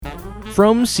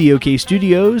From COK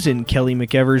Studios in Kelly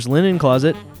McEvers' linen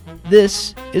closet,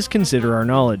 this is Consider Our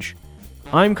Knowledge.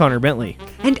 I'm Connor Bentley.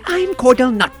 And I'm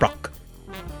Cordell Nutbrock.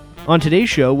 On today's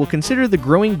show, we'll consider the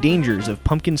growing dangers of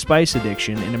pumpkin spice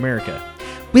addiction in America.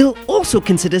 We'll also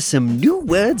consider some new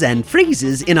words and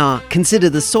phrases in our Consider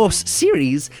the Source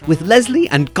series with Leslie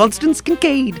and Constance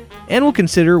Kincaid. And we'll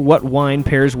consider what wine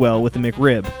pairs well with the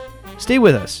McRib. Stay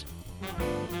with us.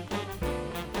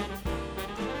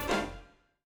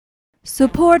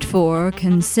 Support for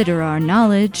Consider Our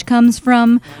Knowledge comes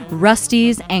from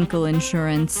Rusty's Ankle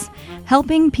Insurance,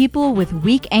 helping people with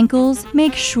weak ankles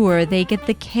make sure they get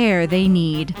the care they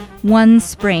need, one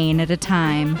sprain at a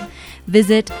time.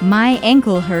 Visit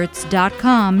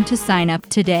myAnkleHurts.com to sign up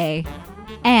today.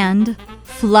 And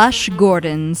Flush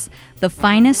Gordon's, the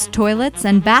finest toilets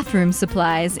and bathroom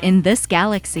supplies in this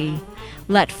galaxy.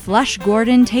 Let Flush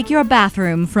Gordon take your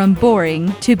bathroom from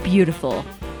boring to beautiful.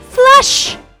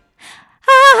 Flush!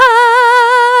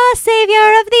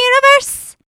 Savior of the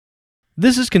universe!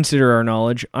 This is Consider Our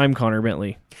Knowledge. I'm Connor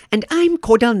Bentley. And I'm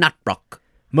Cordell Nutbrock.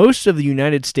 Most of the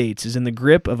United States is in the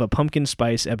grip of a pumpkin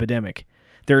spice epidemic.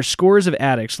 There are scores of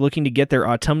addicts looking to get their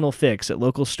autumnal fix at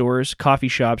local stores, coffee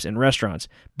shops, and restaurants,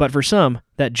 but for some,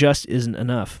 that just isn't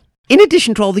enough. In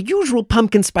addition to all the usual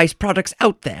pumpkin spice products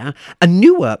out there, a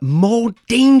newer, more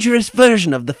dangerous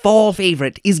version of the fall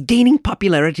favorite is gaining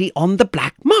popularity on the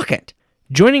black market.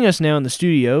 Joining us now in the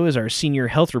studio is our senior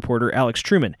health reporter, Alex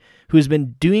Truman, who has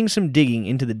been doing some digging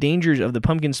into the dangers of the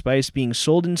pumpkin spice being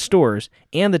sold in stores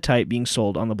and the type being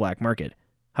sold on the black market.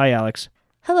 Hi, Alex.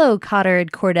 Hello, Cotter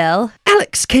and Cordell.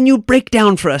 Alex, can you break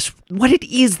down for us what it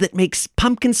is that makes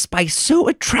pumpkin spice so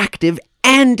attractive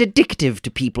and addictive to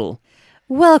people?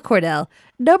 Well, Cordell,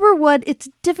 number one, it's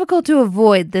difficult to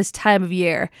avoid this time of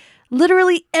year.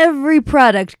 Literally every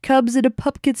product comes in a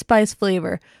pumpkin spice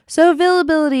flavor, so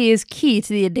availability is key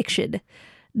to the addiction.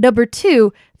 Number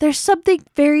two, there's something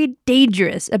very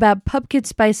dangerous about pumpkin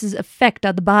spice's effect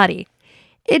on the body.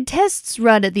 In tests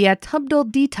run at the Autumnal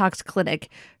Detox Clinic,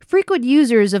 frequent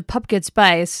users of pumpkin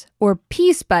spice, or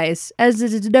pea spice as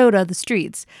it is known on the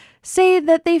streets, say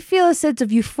that they feel a sense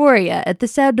of euphoria at the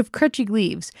sound of crunching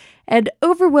leaves and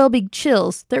overwhelming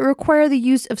chills that require the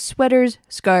use of sweaters,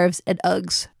 scarves, and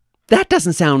Uggs. That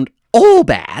doesn't sound all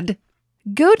bad.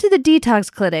 Go to the detox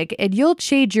clinic and you'll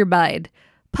change your mind.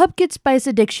 Pumpkin spice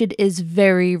addiction is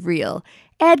very real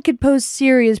and can pose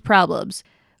serious problems.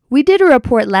 We did a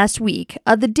report last week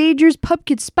on the dangers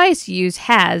pumpkin spice use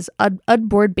has on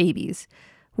unborn babies.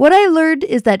 What I learned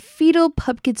is that fetal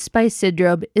pumpkin spice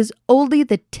syndrome is only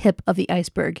the tip of the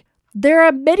iceberg. There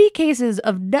are many cases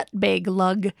of nutmeg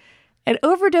lung and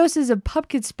overdoses of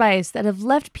pumpkin spice that have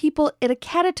left people in a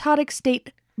catatonic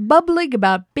state, bubbling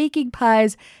about baking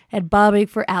pies and bobbing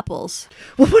for apples.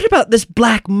 Well, what about this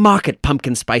black market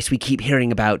pumpkin spice we keep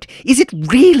hearing about? Is it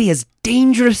really as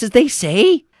dangerous as they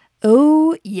say?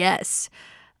 Oh, yes.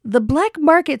 The black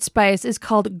market spice is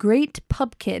called Great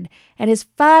Pumpkin and is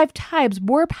 5 times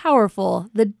more powerful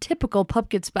than typical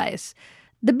pumpkin spice.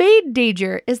 The main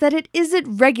danger is that it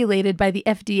isn't regulated by the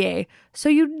FDA, so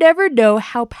you never know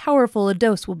how powerful a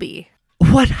dose will be.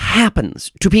 What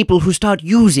happens to people who start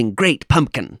using Great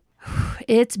Pumpkin?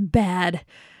 It's bad.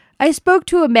 I spoke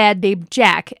to a man named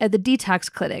Jack at the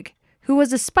detox clinic, who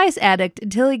was a spice addict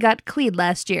until he got clean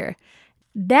last year.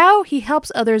 Now he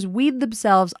helps others wean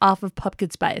themselves off of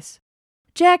pumpkin spice.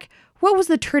 Jack, what was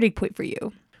the turning point for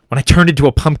you? When I turned into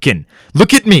a pumpkin.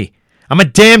 Look at me! I'm a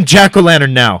damn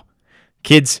jack-o'-lantern now!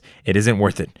 Kids, it isn't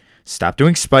worth it. Stop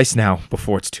doing spice now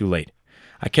before it's too late.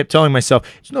 I kept telling myself,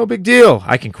 it's no big deal,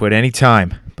 I can quit any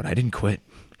time. But I didn't quit.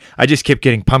 I just kept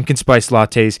getting pumpkin spice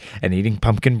lattes and eating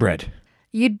pumpkin bread.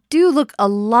 You do look a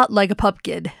lot like a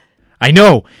pumpkin. I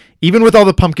know! Even with all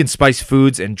the pumpkin spice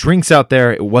foods and drinks out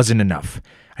there, it wasn't enough.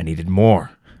 I needed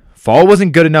more. Fall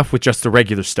wasn't good enough with just the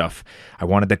regular stuff. I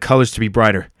wanted the colors to be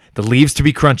brighter, the leaves to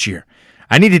be crunchier.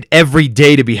 I needed every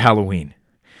day to be Halloween.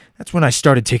 That's when I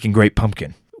started taking Great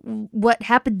Pumpkin. What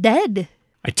happened then?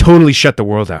 I totally shut the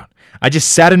world out. I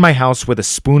just sat in my house with a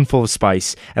spoonful of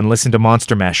spice and listened to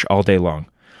Monster Mash all day long.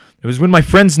 It was when my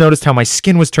friends noticed how my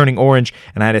skin was turning orange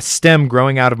and I had a stem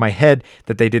growing out of my head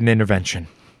that they did an intervention.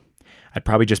 I'd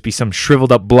probably just be some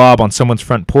shriveled up blob on someone's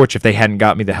front porch if they hadn't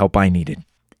got me the help I needed.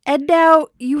 And now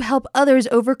you help others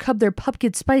overcome their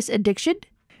pumpkin spice addiction?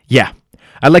 Yeah,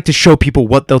 I like to show people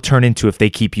what they'll turn into if they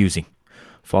keep using.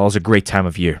 Fall's a great time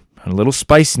of year. A little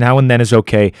spice now and then is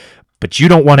okay, but you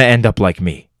don't want to end up like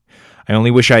me. I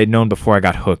only wish I had known before I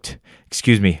got hooked.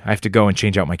 Excuse me, I have to go and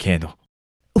change out my candle.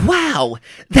 Wow,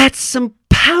 that's some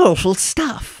powerful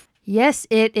stuff. Yes,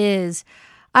 it is.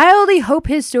 I only hope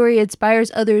his story inspires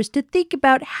others to think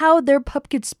about how their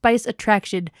pumpkin spice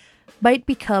attraction might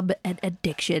become an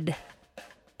addiction.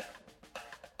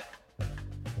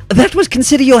 That was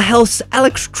Consider Your Health's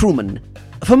Alex Truman.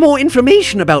 For more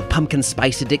information about pumpkin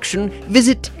spice addiction,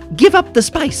 visit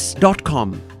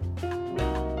giveupthespice.com.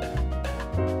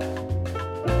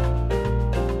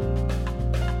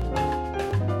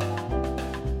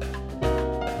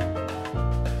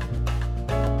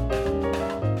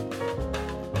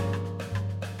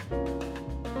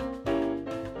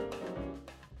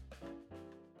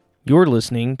 You're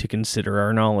listening to Consider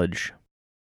Our Knowledge.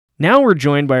 Now we're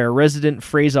joined by our resident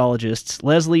phraseologists,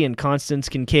 Leslie and Constance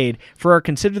Kincaid, for our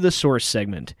Consider the Source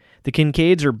segment. The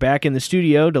Kincaids are back in the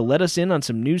studio to let us in on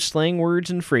some new slang words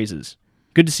and phrases.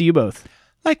 Good to see you both.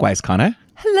 Likewise, Connor.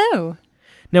 Hello.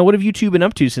 Now, what have you two been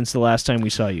up to since the last time we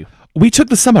saw you? We took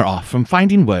the summer off from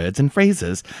finding words and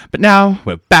phrases, but now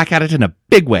we're back at it in a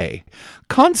big way.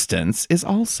 Constance is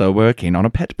also working on a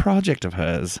pet project of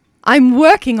hers. I'm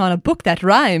working on a book that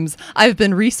rhymes. I've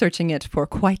been researching it for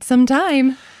quite some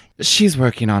time. She's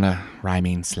working on a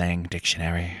rhyming slang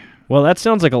dictionary. Well, that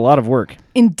sounds like a lot of work.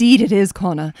 Indeed it is,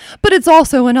 Connor, but it's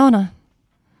also an honor.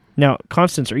 Now,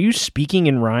 Constance, are you speaking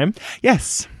in rhyme?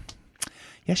 Yes.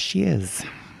 Yes, she is.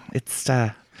 It's,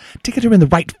 to get her in the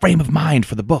right frame of mind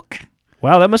for the book.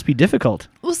 Wow, that must be difficult.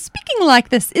 Well, speaking like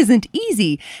this isn't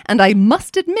easy, and I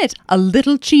must admit, a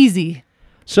little cheesy.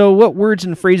 So, what words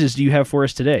and phrases do you have for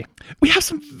us today? We have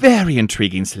some very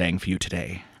intriguing slang for you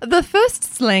today. The first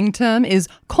slang term is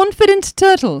confident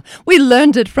turtle. We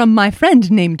learned it from my friend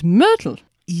named Myrtle.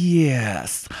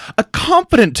 Yes. A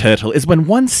confident turtle is when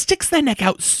one sticks their neck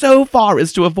out so far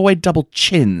as to avoid double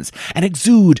chins and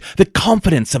exude the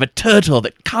confidence of a turtle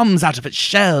that comes out of its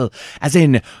shell. As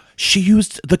in, she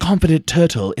used the confident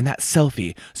turtle in that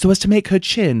selfie so as to make her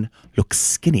chin look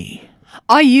skinny.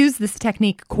 I use this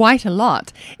technique quite a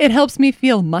lot. It helps me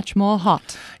feel much more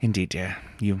hot. Indeed, dear.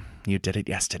 You did it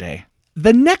yesterday.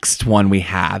 The next one we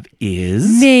have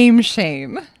is... Name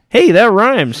shame. Hey, that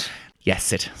rhymes.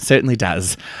 Yes, it certainly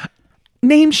does.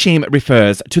 Name shame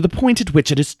refers to the point at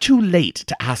which it is too late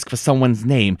to ask for someone's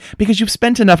name because you've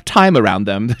spent enough time around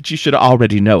them that you should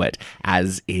already know it.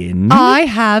 As in... I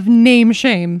have name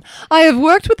shame. I have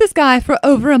worked with this guy for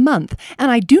over a month,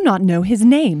 and I do not know his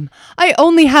name. I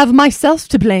only have myself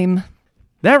to blame.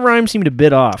 That rhyme seemed a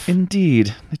bit off.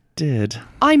 Indeed, it did.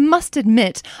 I must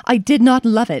admit, I did not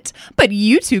love it, but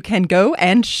you two can go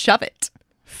and shove it.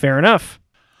 Fair enough.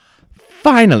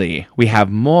 Finally, we have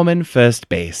Mormon first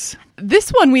base.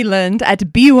 This one we learned at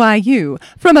BYU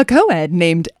from a co-ed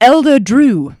named Elder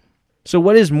Drew. So,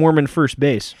 what is Mormon first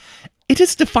base? It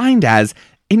is defined as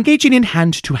engaging in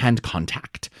hand-to-hand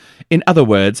contact. In other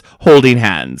words, holding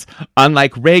hands,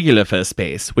 unlike regular first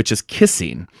base, which is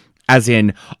kissing. As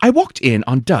in, I walked in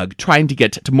on Doug trying to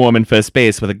get to Mormon first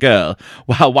base with a girl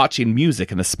while watching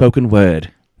music in the spoken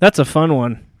word. That's a fun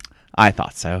one. I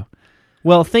thought so.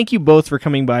 Well, thank you both for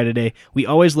coming by today. We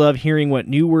always love hearing what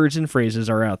new words and phrases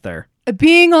are out there.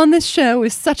 Being on this show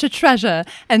is such a treasure,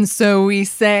 and so we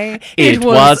say, It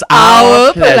was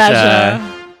our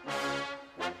pleasure.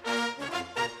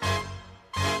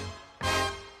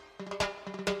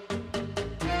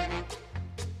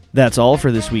 That's all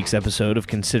for this week's episode of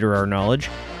Consider Our Knowledge.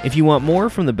 If you want more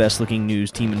from the best-looking news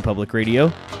team in public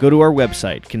radio, go to our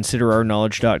website,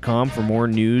 considerourknowledge.com, for more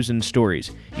news and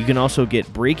stories. You can also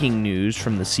get breaking news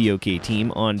from the COK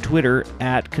team on Twitter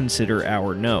at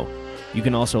ConsiderOurKnow. You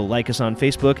can also like us on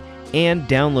Facebook and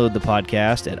download the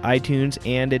podcast at iTunes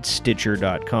and at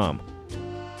Stitcher.com.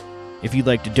 If you'd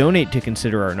like to donate to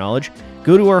Consider Our Knowledge,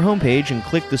 go to our homepage and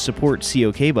click the Support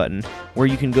COK button, where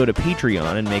you can go to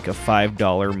Patreon and make a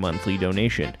 $5 monthly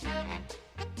donation.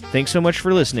 Thanks so much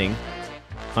for listening.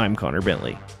 I'm Connor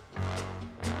Bentley.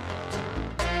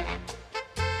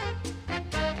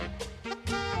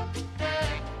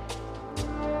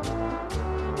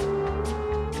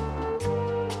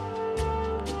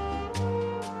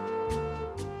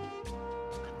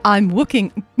 I'm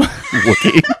wooking.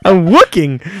 I'm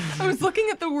wooking! I was looking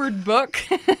at the word book,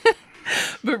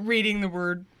 but reading the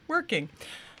word working.